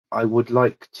I would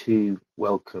like to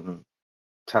welcome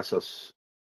Tasos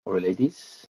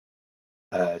Oureilidis.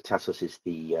 Tasos is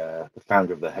the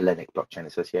founder of the Hellenic Blockchain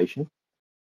Association.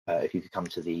 If you could come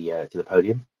to the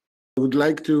podium. I would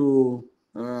like to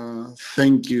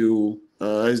thank you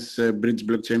as Bridge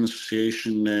Blockchain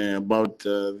Association about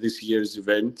this year's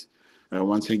event.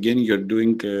 Once again, you're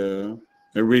doing a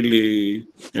really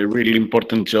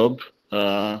important job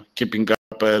keeping up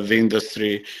the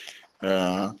industry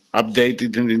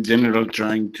updated and in general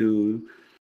trying to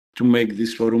make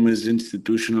this forum as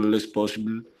institutional as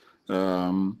possible.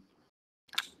 And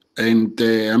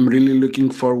I'm really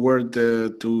looking forward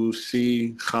to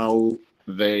see how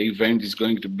the event is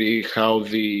going to be, how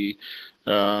the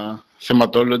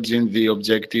thematology and the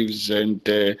objectives and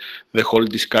the whole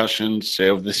discussions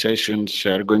of the sessions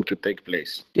are going to take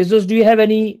place. Tasos, do you have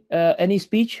any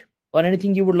speech or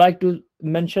anything you would like to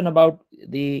mention about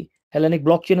the Hellenic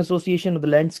Blockchain Association or the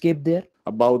landscape there?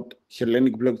 About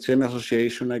Hellenic Blockchain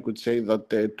Association, I could say that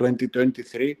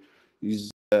 2023 is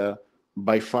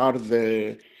by far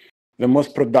the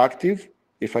most productive,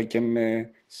 if I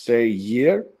can say,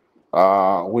 year.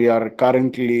 We are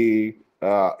currently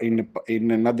in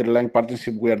an underlying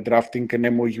partnership. We are drafting an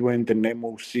MOU and an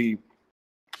MOC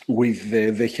with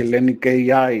the Hellenic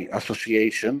AI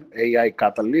Association, AI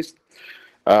Catalyst,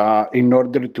 in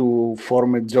order to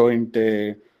form a joint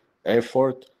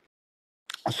effort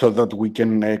so that we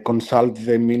can consult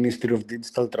the Ministry of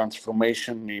Digital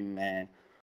Transformation in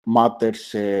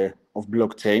matters of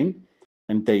blockchain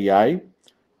and AI.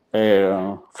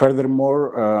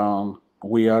 Furthermore,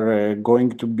 we are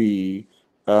going to be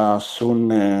soon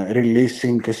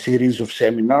releasing a series of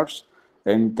seminars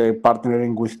and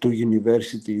partnering with 2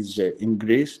 universities in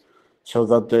Greece so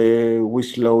that we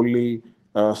slowly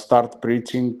start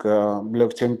preaching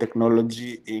blockchain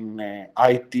technology in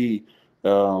IT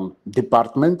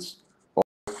departments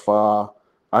of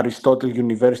Aristotle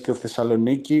University of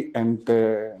Thessaloniki and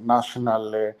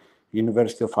National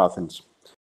University of Athens.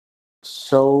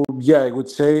 So yeah, I would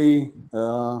say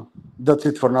that's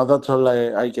it for now. That's all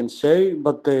I can say.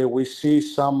 But we see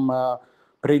some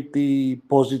pretty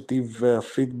positive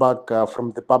feedback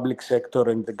from the public sector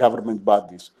and the government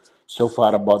bodies so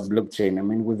far about blockchain. I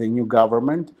mean, with the new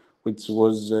government, which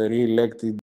was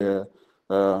re-elected 2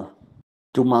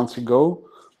 months ago,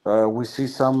 we see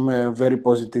some very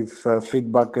positive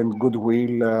feedback and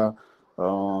goodwill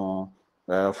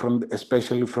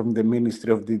especially from the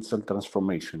Ministry of Digital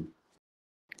Transformation.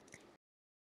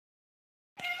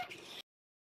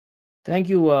 Thank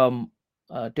you,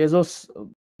 Tasos.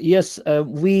 Yes, I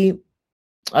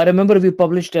remember we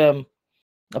published a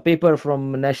paper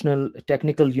from National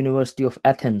Technical University of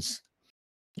Athens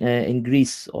in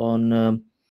Greece on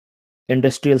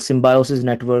industrial symbiosis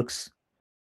networks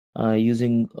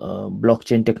using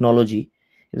blockchain technology.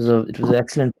 It was an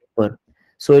excellent paper.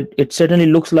 So it certainly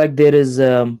looks like there is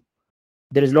a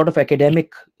lot of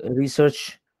academic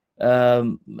research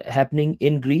happening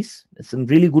in Greece. Some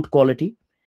really good quality.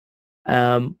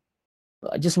 I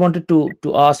just wanted to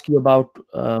ask you about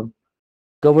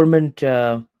government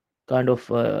kind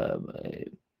of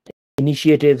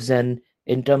initiatives and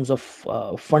in terms of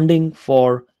funding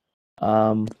for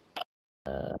in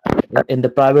the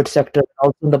private sector,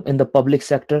 also in the public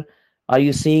sector. Are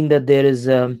you seeing that there is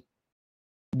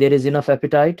enough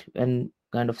appetite and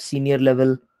kind of senior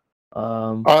level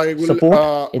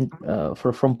support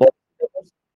from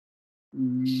policymakers?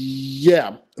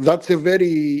 Yeah, that's a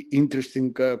very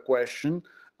interesting question.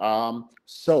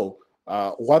 So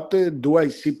what do I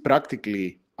see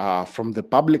practically from the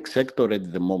public sector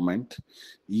at the moment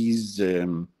is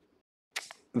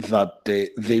that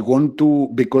they want to,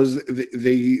 because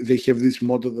they have this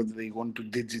motto that they want to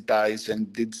digitize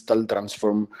and digital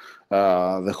transform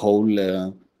the whole,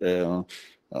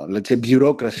 let's say,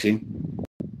 bureaucracy,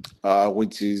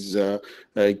 which is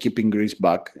keeping Greece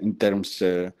back in terms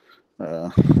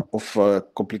of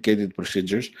complicated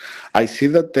procedures. I see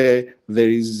that there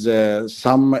is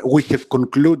we have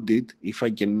concluded, if I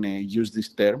can use this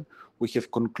term, we have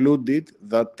concluded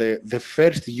that the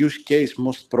first use case,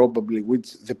 most probably,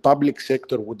 which the public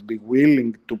sector would be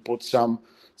willing to put some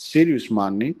serious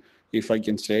money, if I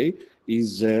can say,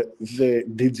 is the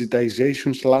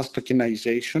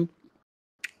digitization/tokenization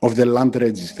of the land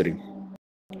registry.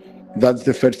 That's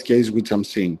the first case which I'm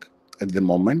seeing at the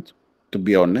moment, to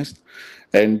be honest.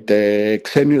 And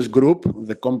𝐔𝐧𝐤𝐿 Group,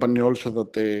 the company also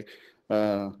that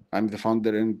I'm the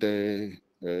founder and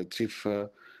chief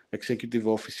executive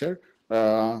officer,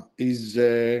 is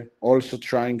also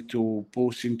trying to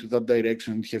push into that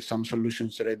direction and have some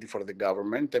solutions ready for the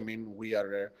government. I mean, we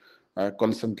are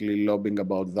constantly lobbying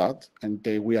about that. And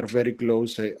we are very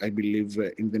close, I believe,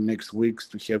 in the next weeks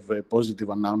to have a positive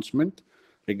announcement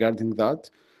regarding that,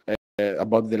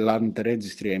 about the land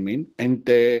registry, I mean. And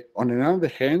on another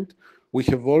hand, we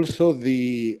have also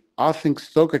the Athens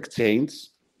Stock Exchange,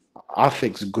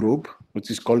 Athens Group,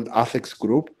 which is called Athens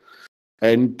Group.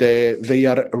 And they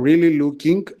are really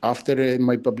looking, after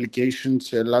my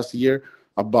publications last year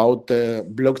about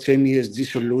blockchain ESG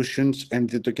solutions and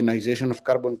the tokenization of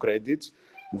carbon credits,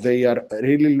 they are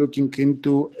really looking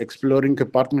into exploring a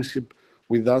partnership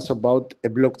with us about a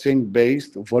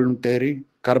blockchain-based voluntary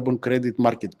carbon credit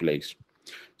marketplace.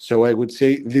 So I would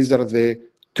say these are the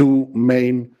two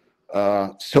main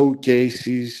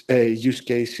showcases, use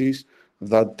cases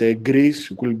that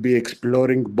Greece will be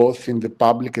exploring both in the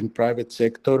public and private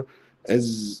sector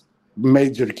as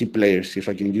major key players, if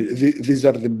I can use. These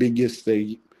are the biggest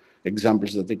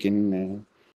examples that I can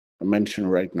mention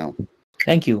right now.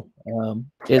 Thank you,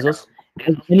 Tasos.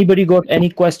 Has anybody got any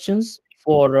questions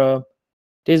for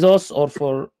Tasos or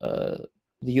for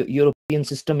the European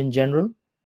system in general?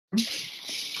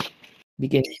 You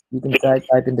can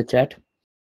type in the chat.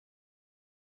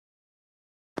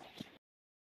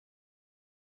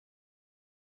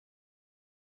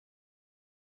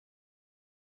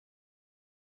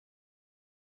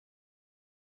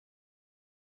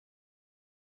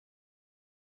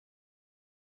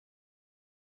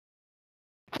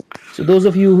 So those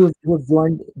of you who have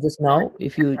joined just now,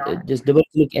 if you just double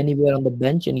click anywhere on the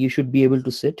bench and you should be able to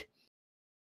sit.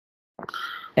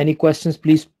 Any questions,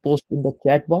 please post in the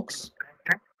chat box.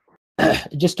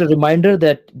 Just a reminder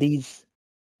that these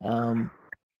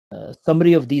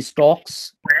summary of these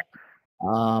talks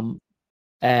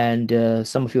and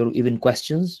some of your even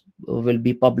questions will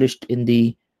be published in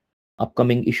the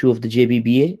upcoming issue of the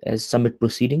JBBA as summit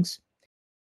proceedings.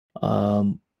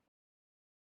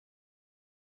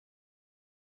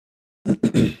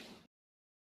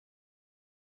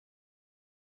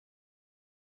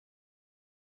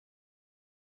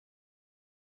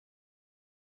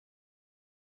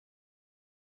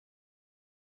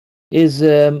 Is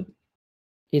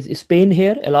Spain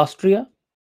here, El Austria?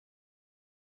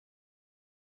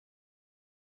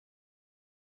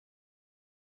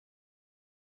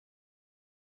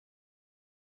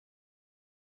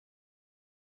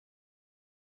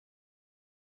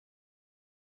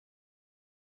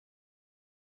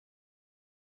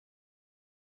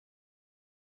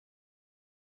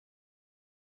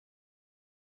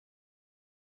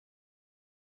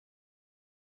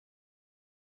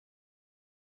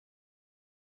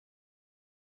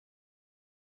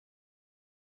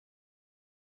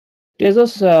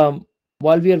 Tasos,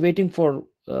 while we are waiting for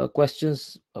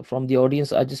questions from the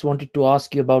audience, I just wanted to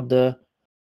ask you about the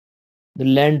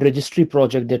land registry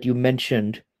project that you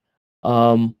mentioned.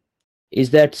 Is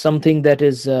that something that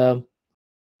is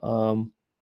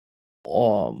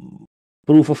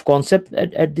proof of concept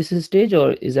at this stage,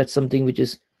 or is that something which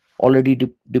is already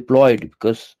deployed?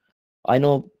 Because I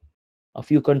know a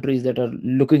few countries that are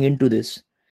looking into this.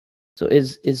 So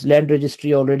is land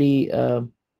registry already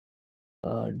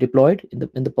deployed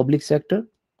in the public sector,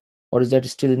 or is that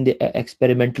still in the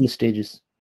experimental stages?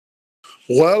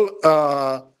 Well,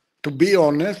 to be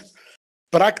honest,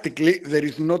 practically there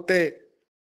is not a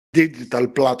digital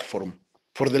platform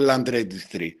for the land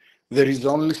registry. There is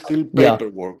only still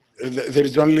paperwork. Yeah. There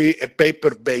is only a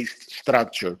paper-based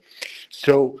structure.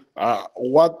 So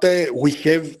what we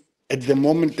have at the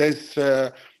moment as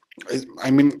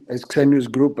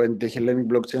𝐁𝐥𝐸𝐬 Group and the Hellenic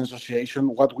Blockchain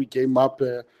Association, what we came up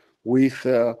with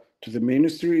to the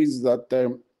ministry is that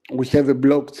we have a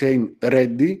blockchain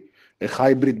ready, a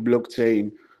hybrid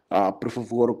blockchain, proof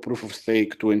of work, proof of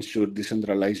stake, to ensure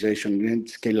decentralization and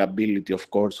scalability, of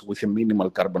course, with a minimal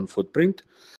carbon footprint.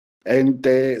 And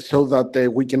so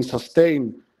that we can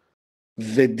sustain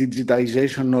the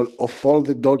digitization of all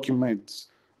the documents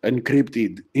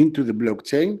encrypted into the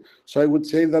blockchain. So I would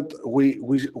say that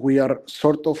we are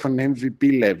sort of an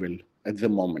MVP level at the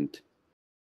moment.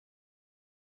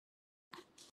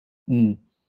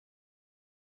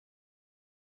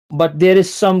 But there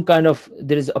is some kind of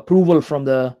approval from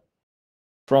the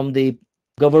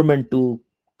government to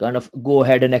kind of go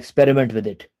ahead and experiment with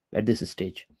it at this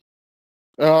stage.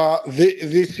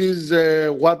 This is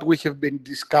what we have been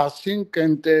discussing,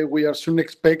 and we are soon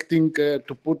expecting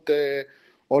to put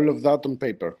all of that on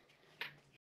paper.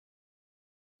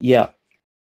 Yeah.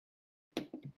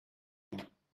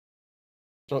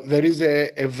 So there is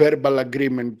a verbal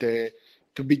agreement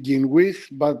to begin with,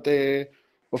 but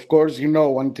of course,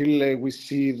 until we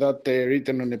see that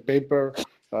written on a paper,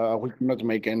 we cannot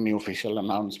make any official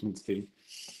announcement still.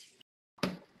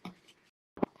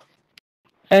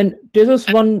 And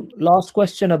Tasos, one last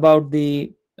question about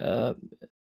the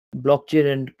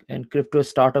blockchain and crypto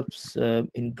startups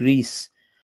in Greece.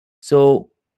 So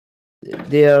if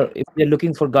they're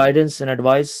looking for guidance and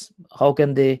advice, how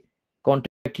can they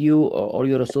contact you or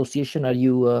your association? Are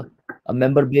you a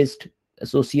member-based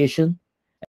association?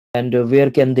 And where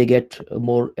can they get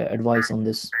more advice on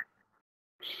this?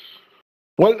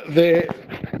 Well, the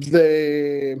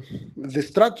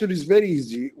structure is very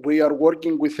easy. We are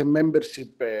working with a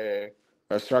membership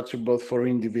structure both for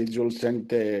individuals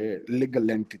and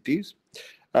legal entities.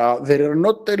 There are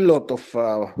not a lot of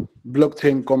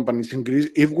blockchain companies in Greece.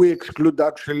 If we exclude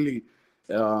actually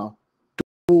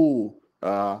two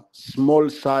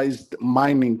small-sized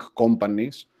mining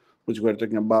companies, which we're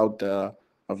talking about a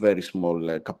very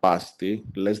small capacity,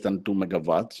 less than 2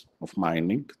 megawatts of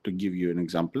mining, to give you an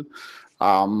example.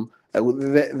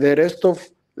 The rest of,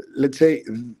 let's say,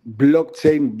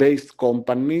 blockchain-based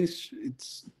companies,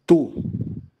 it's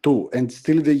two. And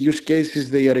still the use cases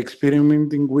they are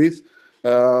experimenting with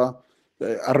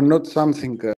are not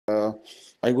something,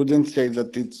 I wouldn't say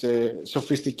that it's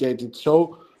sophisticated.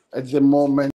 So at the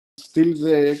moment, still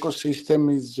the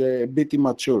ecosystem is a bit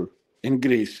immature in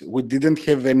Greece. We didn't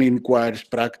have any inquiries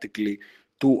practically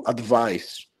to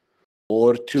advise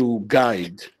or to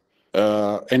guide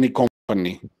any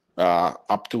company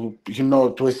up to,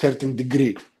 to a certain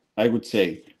degree, I would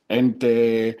say. And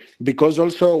because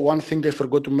also one thing I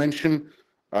forgot to mention,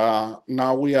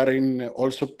 now we are in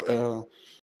also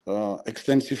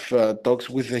extensive talks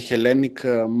with the Hellenic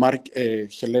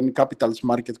Capitals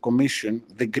Market Commission,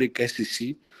 the Greek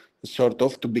SEC, sort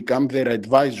of to become their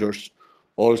advisors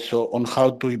also on how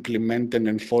to implement and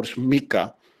enforce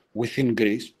MiCA within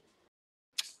Greece.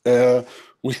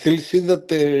 We still see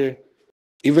that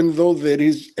even though there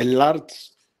is a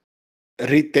large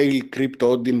retail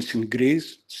crypto audience in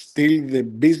Greece, still the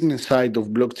business side of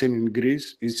blockchain in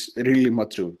Greece is really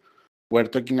mature. We're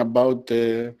talking about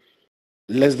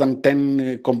less than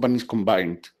 10 companies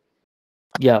combined.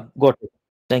 Yeah, got it.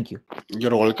 Thank you.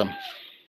 You're welcome.